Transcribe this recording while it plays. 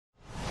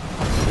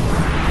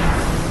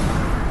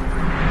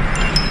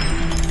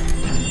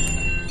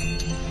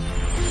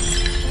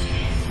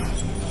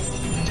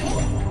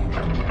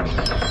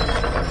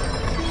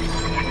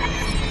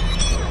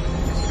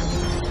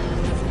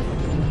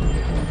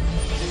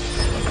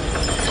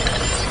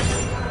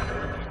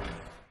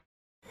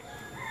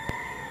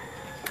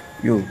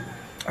Yo,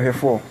 I have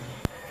four.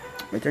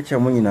 My church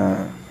money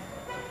na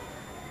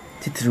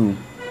titru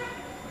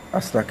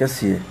as like I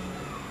say,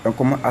 and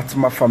come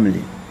ATMA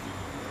family.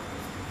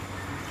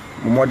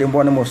 More than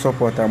one more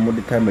support and more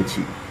the time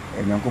achi,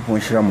 and Uncle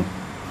Ponshram.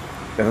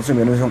 There's also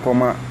a notion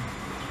come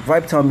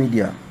Vibe Town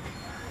Media.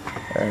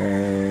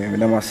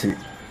 I say,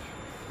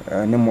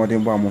 no more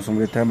than one more some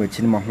the time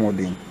achi, my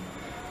holding.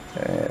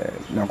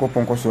 Uncle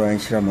Poncoso and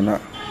Shramona,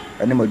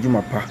 and never do my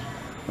pa,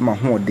 my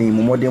holding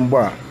more than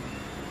bar.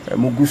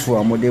 Mugusu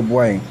amode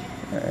boy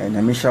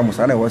na misha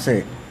musana wo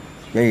say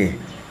yeah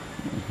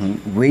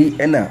we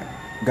ena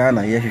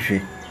Ghana ye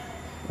hwehwe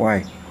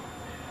why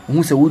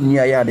hu se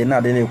wonua ya de na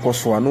de ne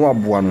koso no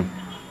aboa no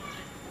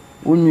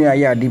wonua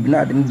ya de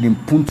na de ne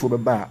punto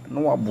beba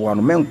no aboa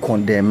no men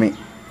condemn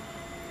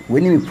we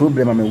ni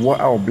problem am we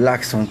our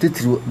blacks on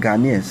titiri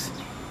Ghanaians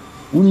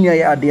wonua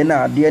ya de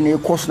na de ne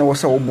koso na wo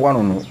se wo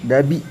boa no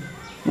da bi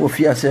wo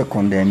fia se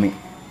condemn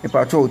e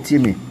pa to tie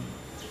me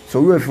so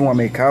we fi wa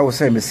make how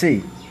say me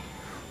say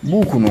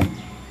book no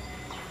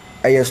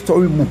a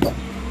story book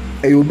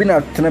e obi na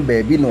tena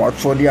baby no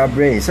atso de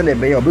abre se le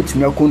be ya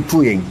obetumi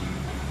akontrol yen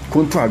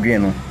control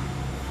adwen no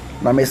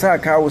na me say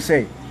ka wo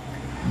say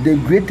the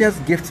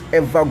greatest gift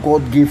ever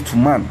God gave to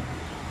man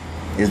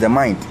is the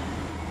mind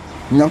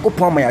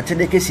nyankopon ma ya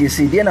tede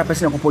kesiesie de na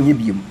person nyankopon ye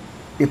biem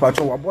e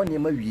patro wa bo ne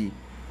ma wie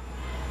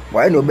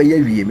wa na obe ya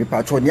wie me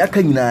patro ne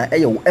aka nyina e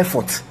ye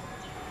effort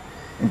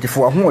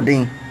ntifo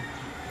ahoden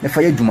ne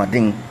fa ye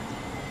dwumaden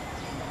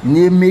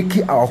ne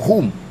make our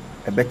home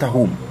a better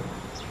home.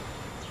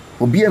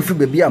 Obi en fi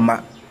baby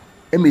ama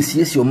e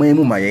mesiesie o man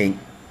mu mayen.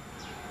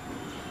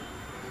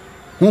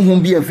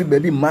 Hunhun bi en fi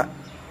baby ma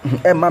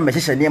e ma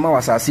mehye ne ma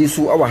wasase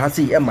so awa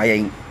hase e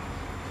mayen.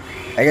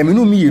 Aya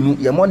menu mienu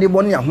ye mo de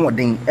bone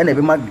ahoden e na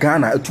be ma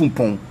Ghana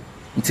atumpon.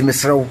 Nti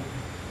mesrew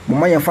mo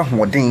ma yen fa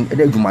hoden e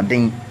da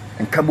adwumaden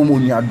enka bo mo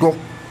nyado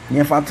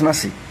ne fa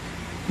tenase.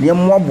 Ne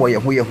mo abo ye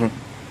ho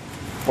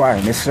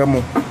Why mesrew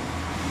mo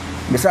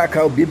Mesa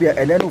ka obi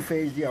and then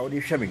face dia o de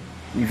hwe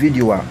me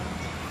video a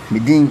me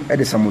din e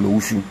de Samuel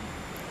Owusu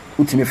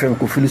utimi fem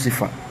ko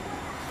philosopher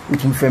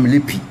utimi fem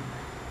lepi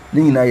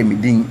ni nyina ye me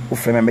din o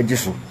fem meje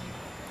so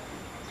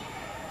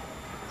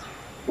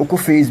o ko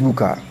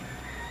Facebook a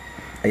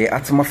e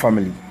ATMA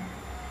family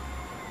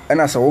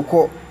ana sa o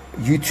ko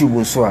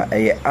YouTube so a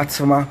e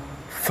ATMA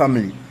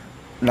family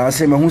na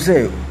se me hu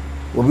se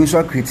obi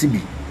so create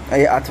bi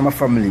e ATMA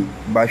family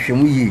ba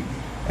hwemu yi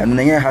eno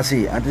na yen ha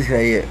se anti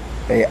se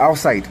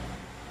outside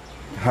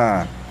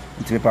ha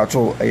nti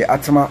pato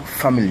ATMA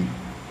family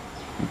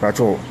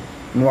pato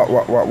no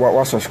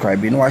wa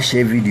subscribe no wa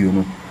share video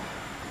no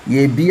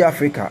ye bi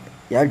Africa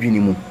ya adwene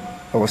mu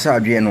e wo sa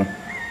adwene no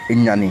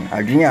enyane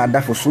adwene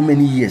ada for so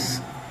many years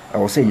e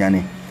wo sa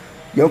enyane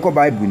ye ko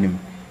Bible nim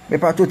me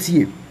pato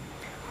tie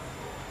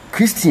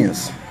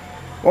Christians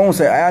won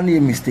say I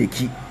na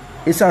mistake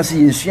esanse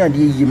yensua de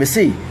yi me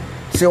say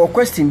o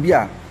question bi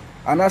a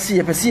anase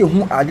ye pese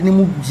hu ade ne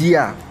mu gi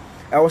a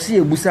e wo say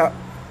ebusa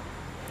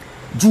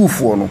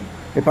Jewfo no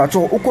me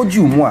pato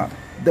ukoju mu a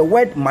the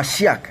word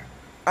Mashiach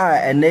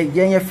and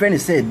your friend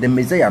said the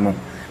Messiah no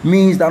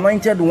means the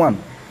anointed one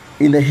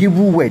in the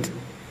Hebrew word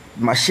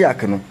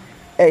Mashiach no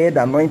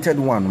the anointed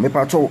one me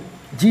pato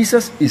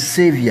Jesus is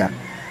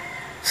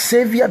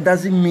savior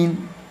doesn't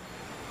mean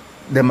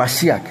the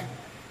Mashiach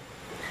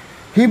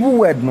Hebrew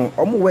word no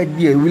word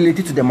be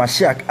related to the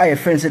Mashiach your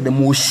friend said the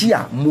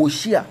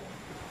Moshiach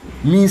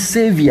means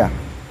savior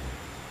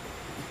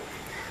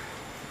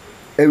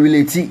a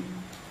relative.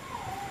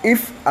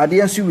 If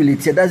audience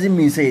relate, doesn't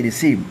mean say the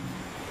same.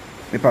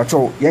 The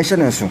patrol, yen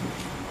so.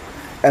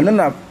 And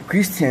then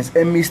Christians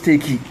and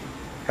mistake.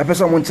 A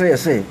person won't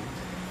say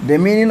the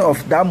meaning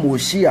of that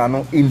Moshiach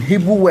no in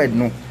Hebrew word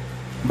no.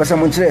 But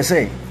someone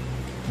say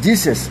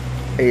Jesus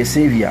a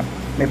savior.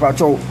 Me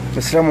patrol,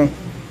 the sermon.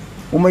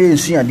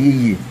 Umayensuya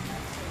di.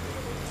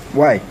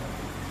 Why?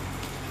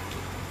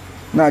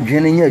 Na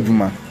dwene nya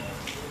adwuma.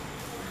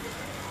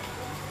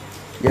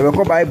 Ye be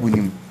ko Bible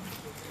nim.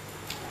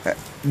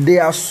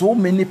 There are so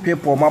many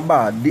people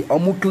they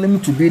claim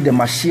to be the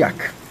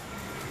Mashiach.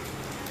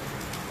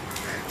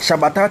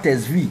 Shabbatat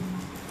SV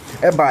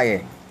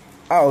Ebaye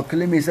our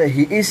claim say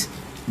he is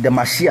the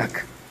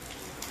Mashiach.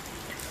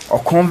 Or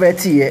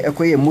convert here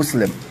a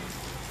Muslim.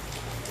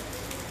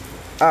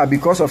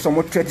 Because of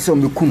some threats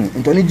on the kunu.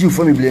 And only Jew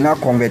for me blame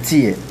convert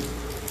here.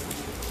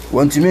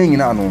 Want to mean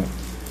no.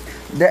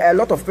 There are a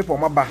lot of people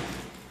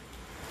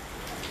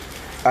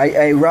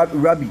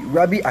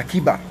Rabbi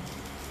Akiba.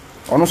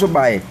 Also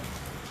by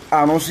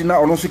and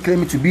also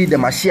claiming to be the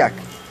Mashiach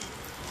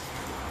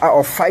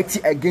of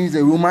fighting against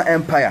the Roman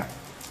Empire.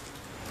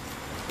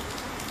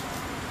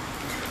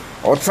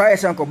 Or try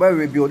to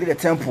rebuild the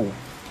temple.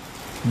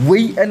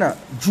 We and a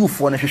Jew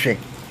for a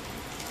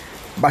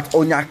but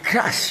on your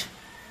crash,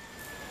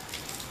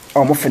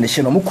 I'm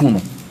finishing on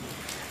Mukuno.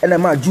 And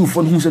I'm a Jew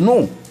for who said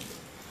no.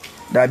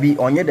 That be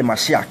on the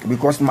Mashiach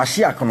because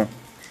Mashiach no.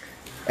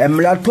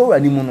 Emlato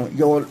and Nimuno,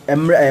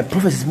 your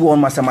prophecies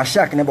born Master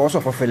Mashiach never also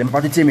fulfill him.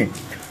 But me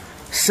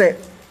say,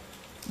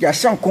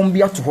 Yashan come be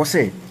to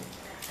Jose,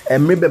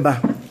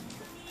 Emrebeba,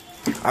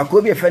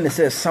 Akobi a friend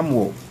say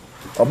Samuel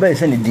obe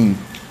say ne din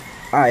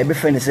ebe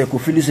friend say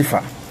Kofi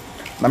Lucifer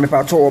na me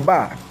pa to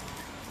oba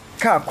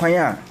ka kwan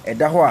a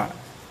eda ho a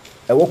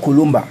ewo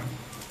Kolomba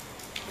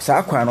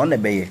saa kwan no na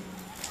beye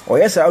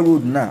oye saa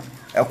road na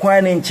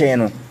ekwan ne nchen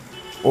no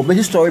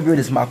obe story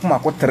builders makoma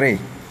 3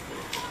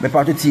 me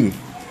pa to tie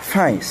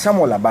fine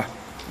Samuel aba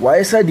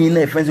waye sa din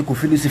na friend say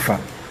Kofi Lucifer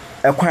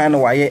ekwan no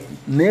waye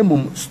na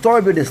emum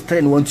story builders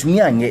 3 no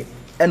wantumi anye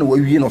ene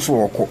wawie no so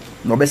woko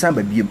no be san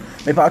ba biem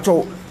me pa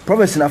to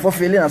prophecy na for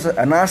failure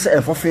na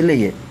say for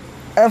failure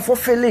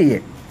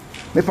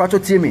me pa to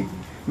tie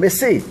me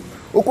say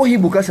oko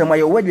hibu ka say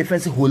my word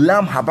defense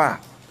holam haba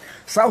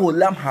sa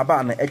holam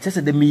haba na e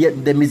chese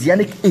the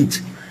messianic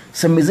age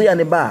say messiah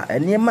ne ba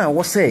enema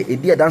wo say e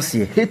dia dance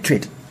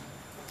hatred,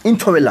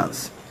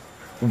 intolerance,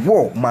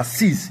 war,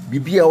 masses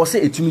bibia wo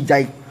say etumi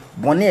jai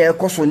bone e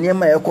ekoso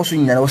nema e ekoso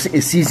nyana wo say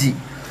esizi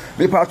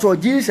me pa to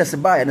Jesus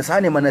ba na sa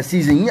ne mana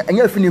season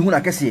anya fini hu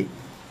na kese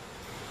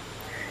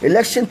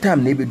election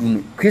time na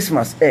ebedunu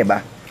Christmas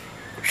eba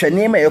hwe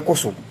nema e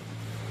ekoso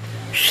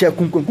hwe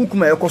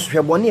kunkunkuma e ekoso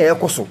hwe bone e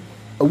ekoso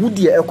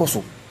awudi e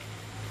ekoso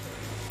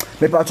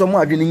me pa to mo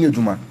adwene nya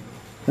adwuma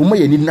mo ma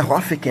yani na ho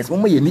Africans mo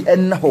ma yani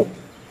enna ho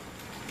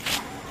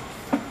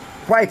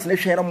white na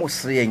hwe na mo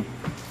sreyen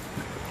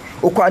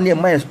okwa ne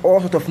minds all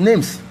sort of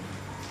names.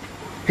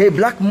 Hey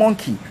black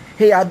monkey,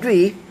 hey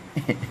adwe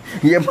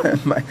ye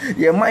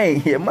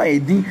my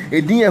edin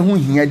ehun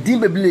hia din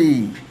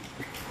beble.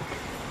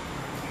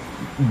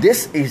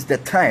 This is the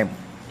time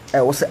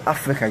I was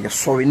Africa you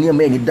sorry near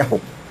me da ho.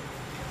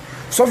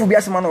 So for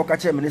biasa man o ka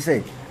che me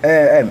say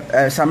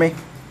Same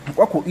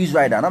wako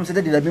Israel da na say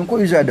dey da bi ko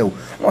Israel da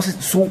o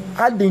so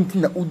adent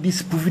na o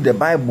disprove the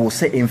Bible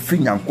say emfi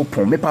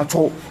Nyankopon me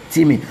pato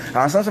timi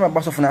ansan say me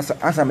baso funa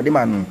ansan me de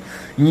man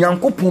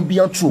Nyankopon bi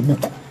anto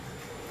book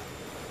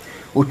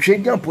o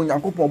twedian po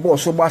Nyankopon bo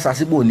so bo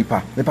asase bo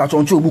nipa me pato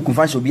anto book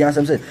fan so bi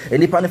ansam say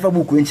nipa ne fa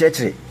book en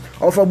chekere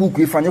on fa book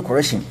e fa nye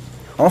correction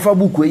on fa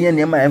book e yen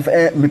ne ma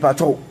me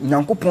pato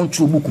Nyankopon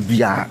anto book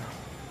bia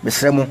me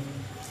sremo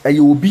aye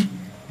obi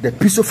the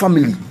Piso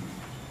family,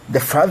 the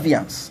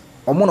Flavians,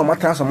 omo no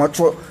matter so much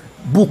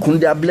book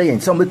ndi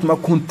ablayen some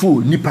betuma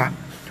control nipa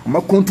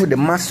omo control the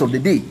mass of the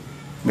day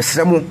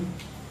mesremo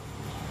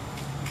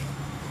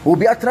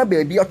obi atra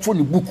be bi ato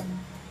ni book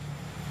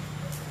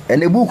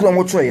and the book no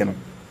moto ye no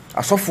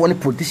asofo ni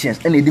politicians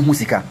and edi hu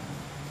sika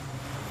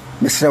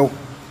mesrew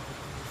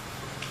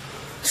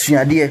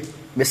suade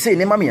me say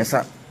ne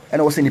mamiensa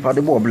and wo say nipa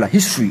de bo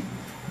history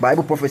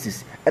Bible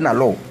prophecies and a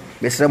law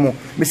mesremo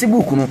me say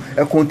book no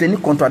e contain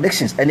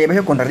contradictions and e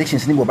be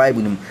contradictions ni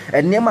Bible nim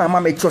and nema ama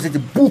me trust the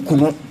book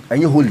no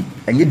enye holy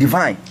enye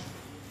divine.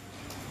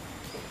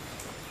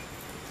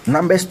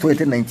 Numbers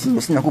 20:19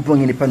 wo sinya kopon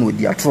nipa na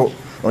odi atro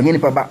onye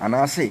nipa ba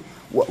anase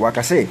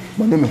waka say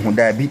manu me hu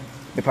da bi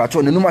me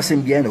patro no numa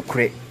asem bia no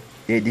kre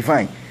e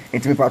divine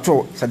enti me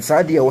patro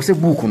sadisade e wo say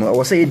book no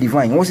wo say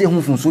divine wo say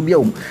hu funso bia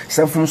um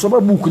say funso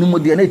ba book no mo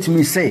dia na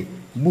etimi say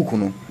book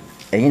no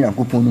enye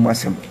Nyankopon numa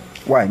asem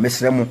why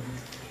mesremo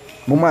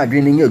mama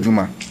adwene nya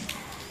adwuma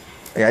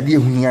ayade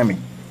ehu hia me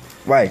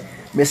why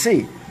me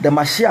say the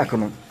Mashiach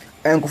no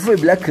enkofo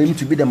ebila claim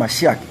to be the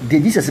Mashiach de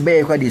Jesus be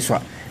ye kwa de so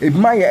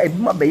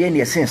ebima be ye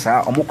ne sense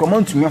a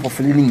omokoma ntumi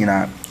afofele ni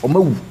nyina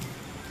omawu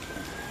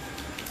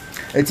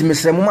eti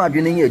mesremo mama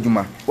adwene nya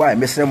adwuma why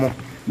mesremo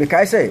me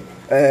kai say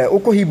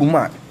oko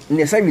hibuma in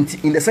the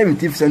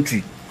 17th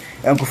century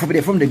enkofo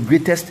be from the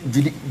greatest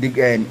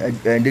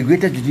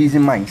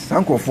Judaism minds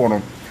ankofo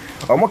no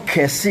omo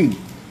kesi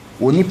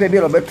oni pe bi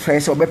robert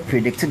trace or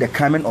predict the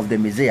coming of the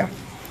Messiah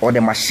or the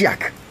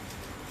Mashiach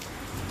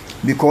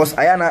because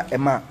ayana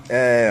ema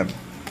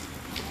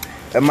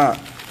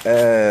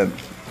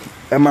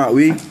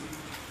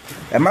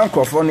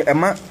crofon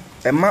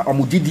ema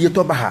omudidie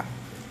to ba ha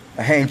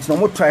enti no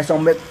mo trace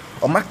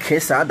o ma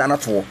kesa adana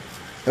to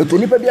enti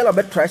oni pe bi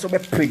robert trace or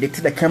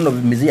predict the coming of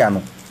the Messiah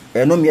no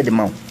no me de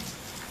ma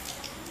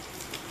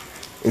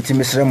enti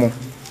mesremo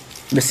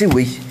me say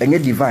we enye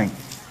divine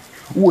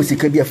wo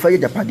sika bia fa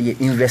yedapade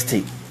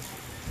invest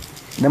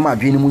na ma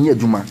adwene mu nya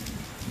adwuma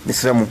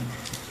mesremo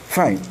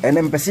fine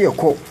ene mpese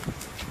yeko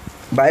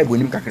Bible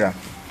nim kakra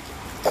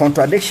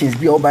contradictions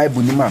bia o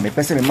Bible nim a me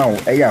pese me ma wo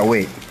eya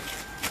we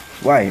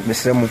why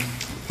mesremo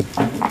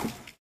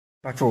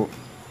patro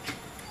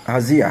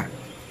Ahaziah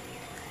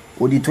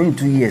odi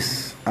 22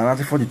 years and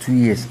 42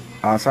 years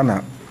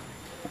ansana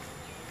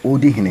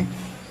odi hine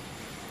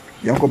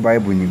yanko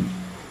Bible nim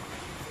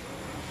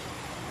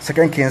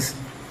 2 Kings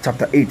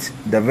chapter 8,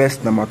 the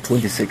verse number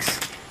 26.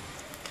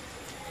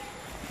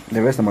 The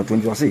verse number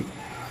 20 will say,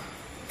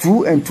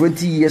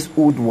 22 years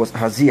old was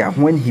Ahaziah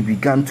when he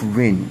began to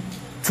reign.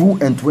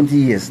 22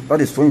 years,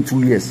 that is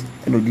 22 years.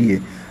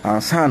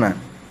 And Sana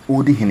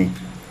Odihine,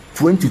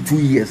 22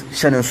 years.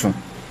 Shannon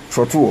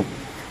short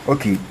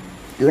okay.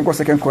 Then go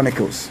 2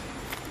 Chronicles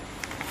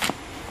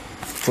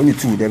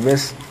 22, the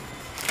verse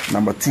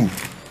number 2.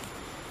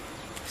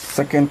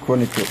 2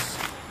 Chronicles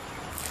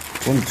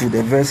 22,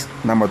 the verse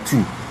number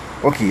 2.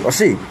 Okay, I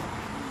say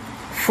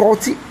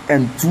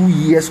 42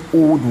 years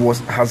old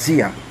was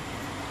Ahaziah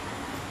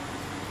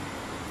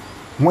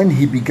when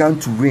he began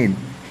to reign.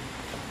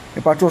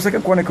 The part of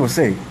 2 Chronicles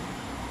say,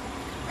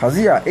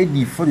 Ahaziah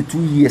AD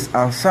 42 years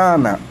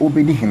ansana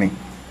obedi hene.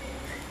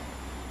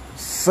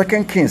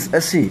 2 Kings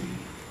say,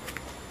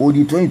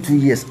 odi 22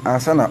 years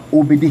ansana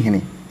obedi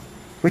hene,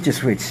 which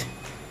is which?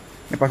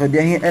 The part of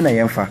the here and I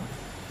am fa.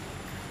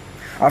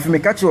 After me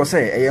catch you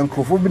say, a young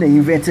bi na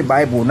invented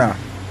Bible now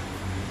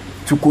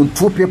to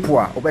control people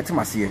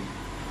obeti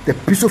the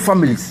peaceful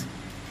families.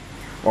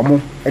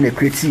 Omo and a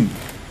creative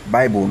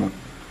Bible no.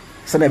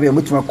 So na be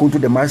mutima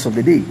control the minds of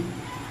the day.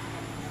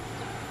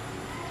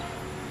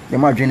 The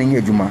ma dwene nye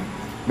adwuma.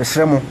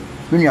 Mesrɛ mo,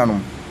 me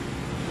nuanom.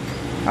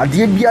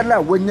 Ade biala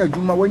wanya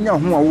adwuma wanya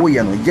ho a wo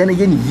ye no, je ne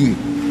ye ne yie.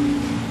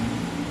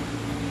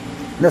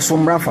 Na so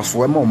mra fa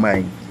so e ma o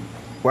man.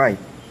 Why?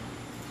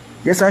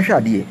 Yes, I shall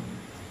ade.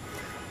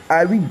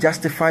 Are we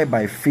justified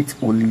by faith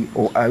only,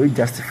 or are we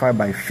justified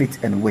by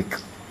faith and work?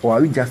 Or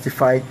are we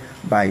justified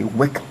by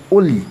work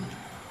only?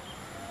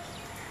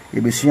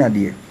 Ebesua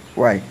ade.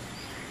 Why?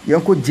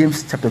 Yonko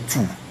James chapter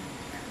 2,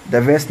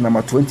 the verse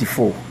number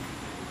 24.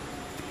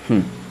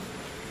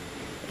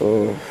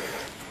 Oh.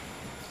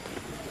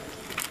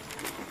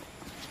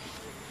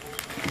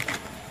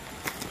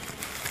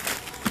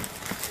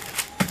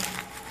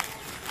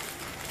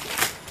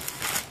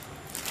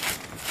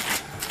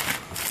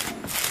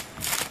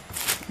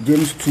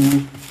 James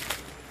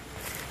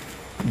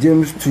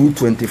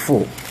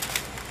 2:24.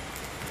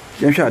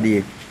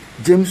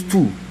 James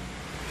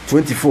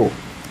 2:24.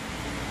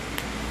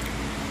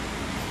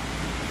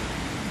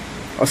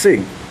 I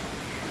say,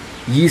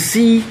 ye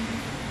see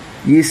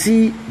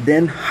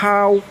then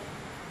how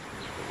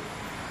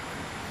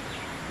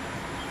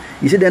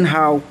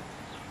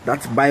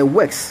that by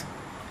works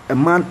a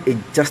man is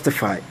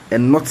justified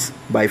and not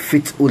by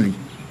faith only.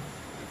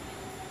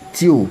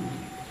 Till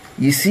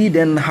you see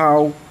then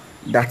how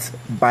that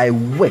by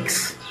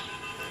works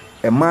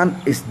a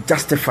man is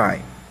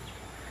justified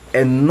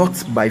and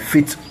not by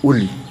faith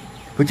only.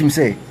 Which means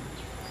say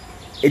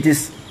it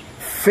is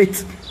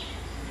faith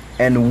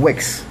and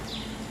works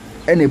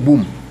and a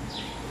boom.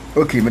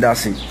 Okay, but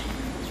that's it.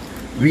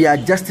 We are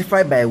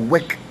justified by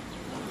work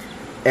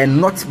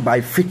and not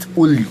by faith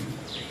only.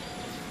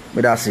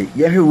 But that's it.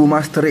 Yeah,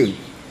 Romans 3.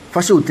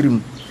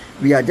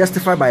 We are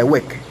justified by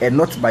work and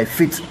not by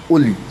faith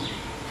only.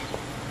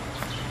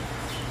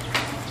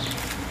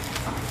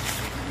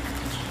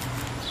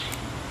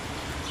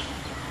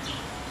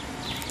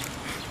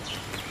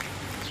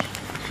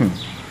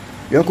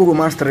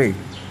 Romans 3.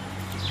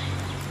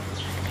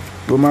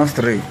 Romans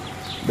 3,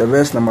 the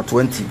verse number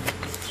 20.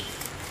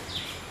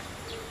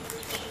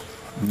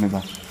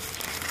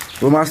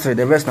 Romans 3,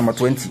 the verse number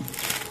 20.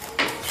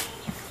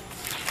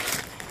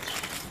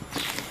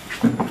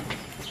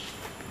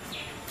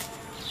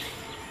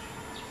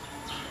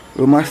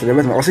 Romans 3, the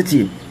verse number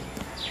 20.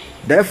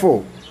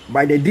 Therefore,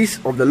 by the deeds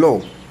of the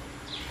law,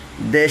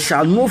 there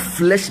shall no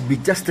flesh be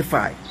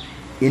justified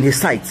in his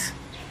sight,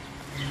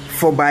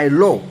 for by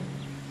law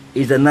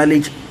is the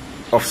knowledge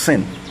of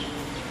sin.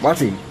 What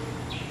is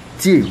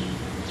it?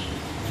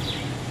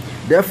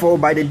 Therefore,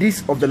 by the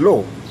deeds of the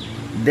law,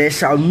 there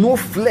shall no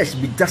flesh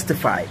be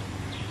justified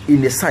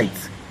in the sight,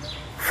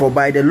 for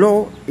by the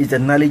law is the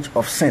knowledge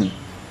of sin.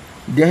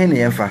 There in the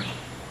empha.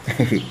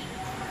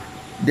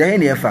 There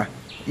in the empha.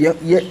 Yeah,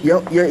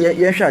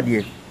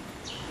 shadi.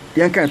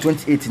 The anka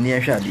 28 near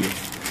shadi.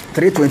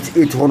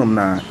 328 honum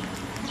na.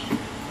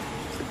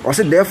 I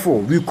said,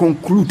 therefore, we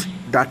conclude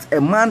that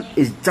a man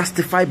is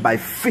justified by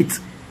faith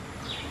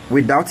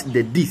without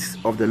the deeds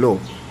of the law.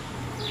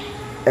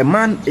 A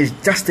man is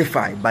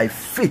justified by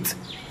faith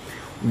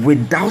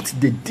without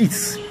the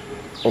deeds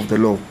of the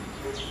law.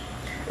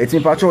 It's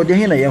in part of the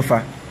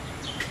Yemfa.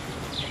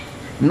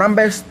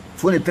 Numbers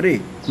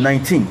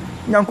 23:19.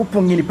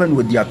 Yankupon Yinipan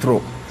with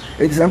Diatro.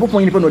 It is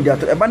Yankupon Yinipan with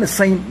Diatro. A ban is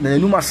saying the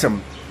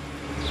Numasum.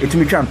 It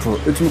may canto,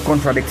 it may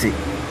contradict it.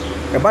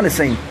 A ban is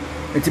saying,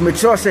 it may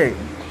say,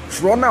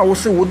 Srona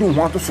also wouldn't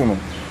want to sono.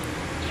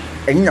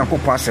 And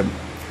Yankupon Sam.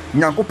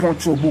 Yankupon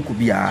to book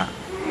be a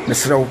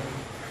Nesro.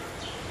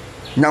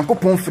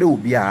 Yankupon Frew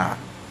be a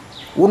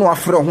one of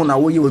Fro who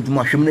now you would do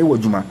my shimney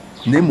would do my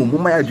name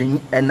Mumma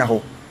and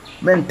Naho.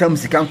 Men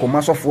terms can come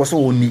mass of was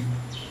only.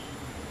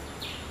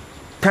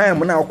 Time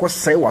when I was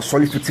say was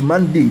solid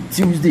Monday,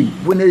 Tuesday,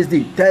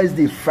 Wednesday,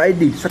 Thursday,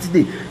 Friday,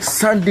 Saturday,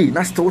 Sunday,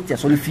 that's what you're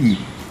solid fee.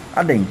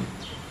 Adeng.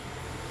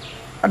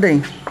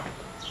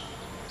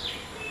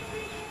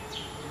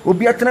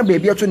 Obiatana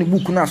baby at any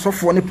book now, so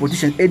for any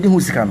position, Eddie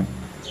Husicano.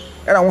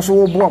 And I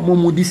also bought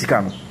Momo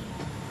Disicano.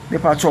 The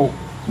patrol,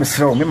 Miss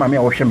Row, me, mamma,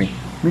 or Shemi,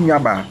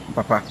 Minyaba,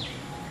 Papa.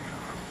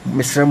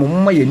 Miss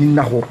Ramma, you need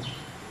Naho.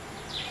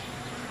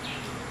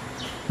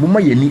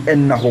 Mumma, you need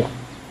and Naho.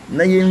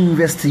 Na ye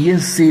invest yen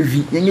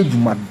save yen do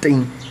my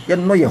thing, ye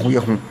know ye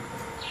home.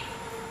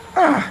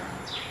 Ah,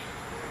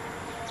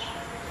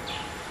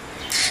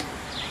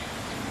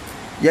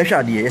 yes,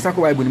 I dear, yes, I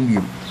go. I wouldn't be.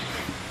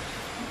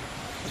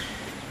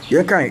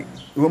 Ye kind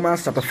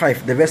Romans chapter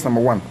 5, the verse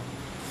number 1.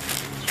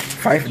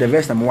 5, the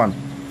verse number 1.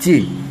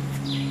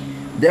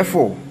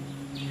 Therefore,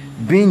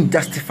 being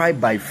justified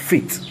by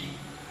faith,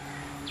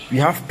 we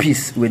have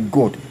peace with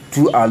God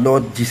through our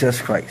Lord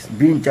Jesus Christ,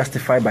 being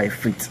justified by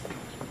faith.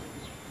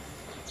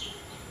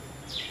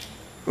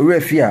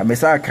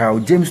 Messiah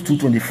James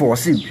 2:24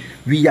 says,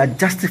 we are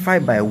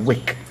justified by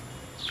work,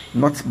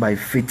 not by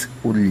faith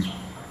only.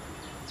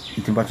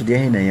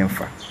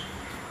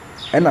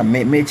 And I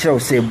may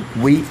say,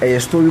 we a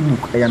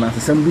storybook, and an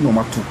assembly no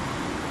matter.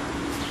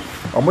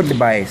 Or what the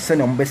by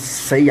send on best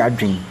say a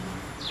dream.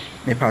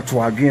 Me part to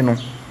our dream,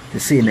 the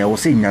saying I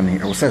was saying,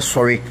 I was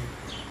sorry.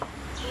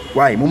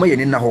 Why, Mumma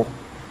in the hole?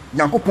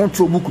 Yanko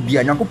Poncho book be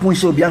a Yanko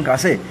Poncho Bianca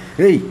say,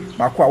 hey,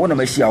 Marco, I want to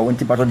make sure I went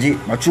to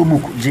Patoji, my two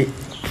book, J.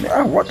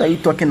 What are you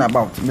talking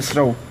about, Miss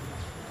Rowe?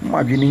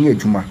 My dreaming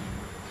Juma.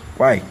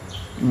 Why?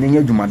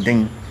 Ninja Juma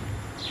ding.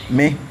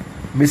 Me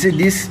say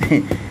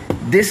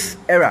this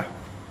era.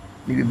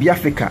 Maybe be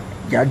Africa,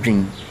 ya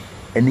dream,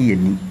 any.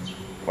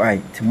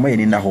 Why, to me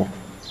in the hole.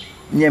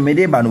 Near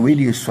Medeban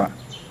radio swap.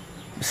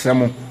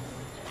 Samo.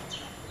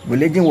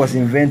 Religion was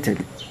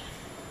invented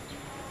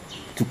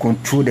to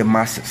control the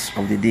masses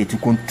of the day, to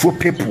control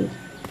people.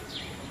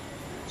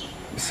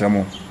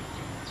 Samo.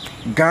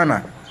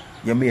 Ghana,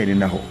 you made in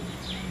the hole.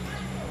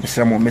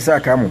 Samo, Mesa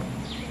Kamo.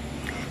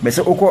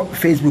 Mesa Oko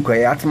Facebook,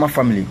 a ATMA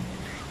family.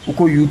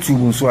 Oko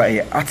YouTube, so a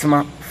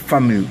ATMA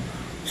family.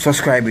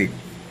 Subscribe.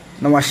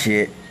 Now I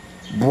share.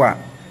 Boa,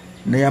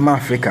 Nayama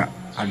Africa,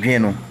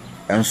 Adriano,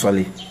 and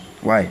Solly.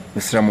 Why,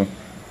 Mr. Ramo?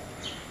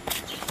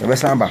 The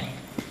best number,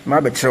 my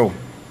betrayal.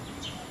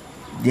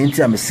 The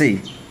entire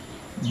say,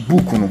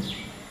 book no,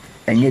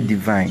 and yet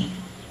divine.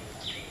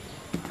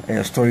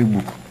 A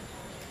storybook.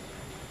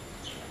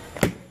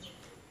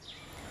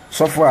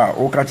 So far,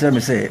 all catcher me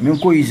say,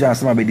 Minko is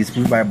just some this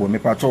Bible, me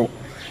patrol.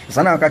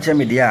 Sana catcher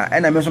me there,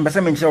 and I mention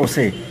Bessamin shall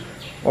say,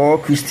 all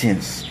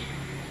Christians,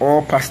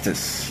 all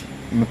pastors,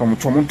 me come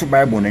to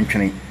Bible and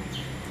training.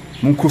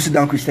 Mun close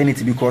down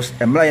Christianity because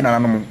I'm lying an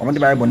animal on the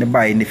Bible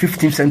in the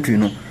 15th century.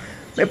 No,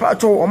 me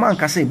part o man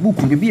can say book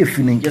will be a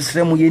feeling. Yes,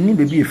 Remo, ye need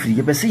be a free.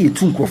 You see,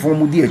 2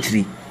 conform dear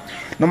tree.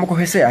 No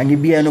more say, and you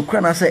be no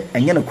crana say,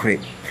 and you know, cray.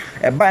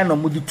 A buy no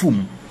moody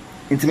tomb.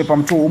 Into me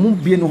pam to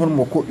won't be no one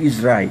more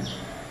Israel.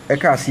 A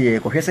car see a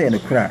cohesa and a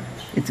cry.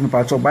 Into me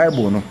part of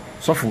Bible. No,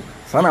 so for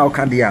Sana or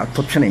Candia,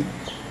 top chain.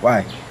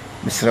 Why,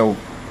 Mr. Rowe?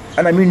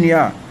 And I mean,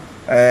 yeah,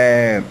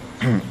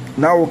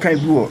 now can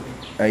do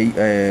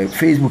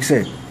Facebook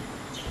say.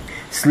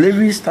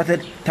 Slavery started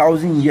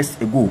 1,000 years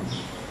ago.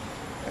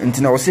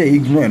 Until I was say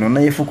ignorant on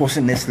a focus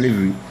on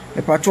slavery.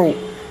 A patrol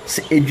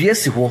say a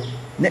GSO,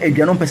 ne a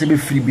Janon Pacific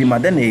free beam,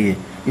 then a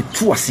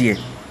 2 a year.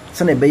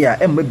 Son a bear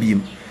and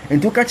beam.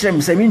 And to catch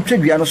them, say, in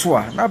trade,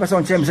 Yanoswa, now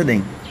person James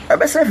saying, I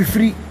best have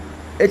free.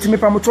 It's me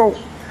pamatol.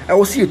 I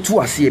will see a 2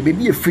 a year,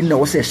 baby a free,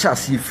 now say a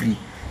chassis free.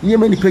 Near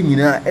many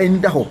penny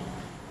and the whole.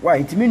 Why,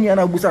 it's me, and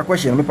I was a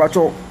question, me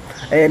patrol.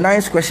 A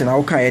nice question,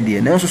 how can I dear?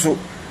 And also,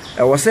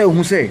 I was say,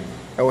 who say.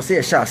 I will say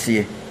a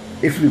chassis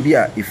if we be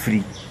a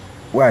free.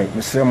 Why,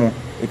 Mr. Ramo,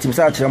 it's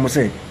himself, I must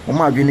say,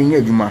 Oma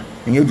Juni Juma,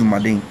 and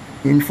Yajuma ding,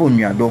 in phone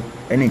your door,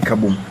 and in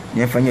Kabum,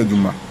 Yafanya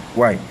Juma.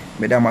 Why,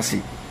 Madame Massi?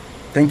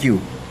 Thank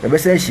you. The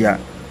best share,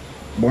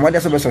 but my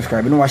desk of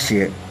subscribe, no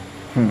share.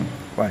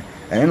 Why,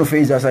 I know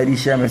face as I did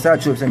share my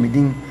side shops and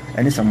meeting,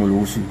 and it's a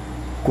molosu.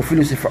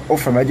 Cofilusi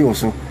offer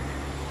Medioso,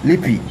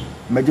 Lippy,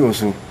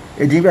 Medioso.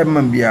 A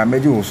divine be a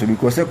Medioso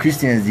because the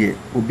Christians there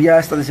will be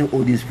a status of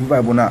all these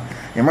revival now.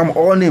 And mom,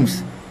 all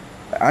names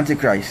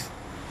Antichrist,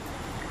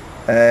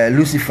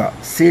 Lucifer,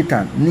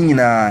 Satan,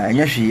 Nina, and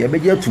Yashi, a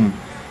begetum.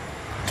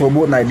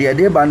 Tobo, idea,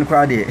 they ban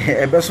crowd,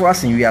 a best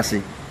was in Yasi.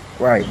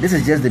 Why, this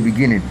is just the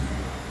beginning.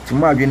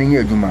 Tomorrow,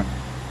 Junior Juma.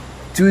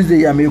 Tuesday,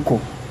 Yamiko,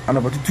 and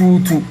about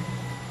 2.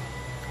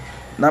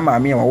 Nama,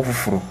 me,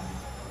 over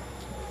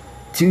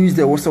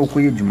Tuesday was so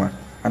quick, Juma,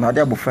 and I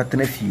double fat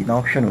nephew,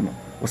 now Shannon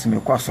was me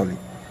quite solid.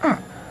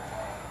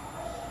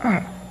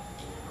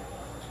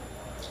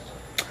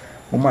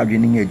 Oma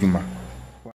Junior Juma.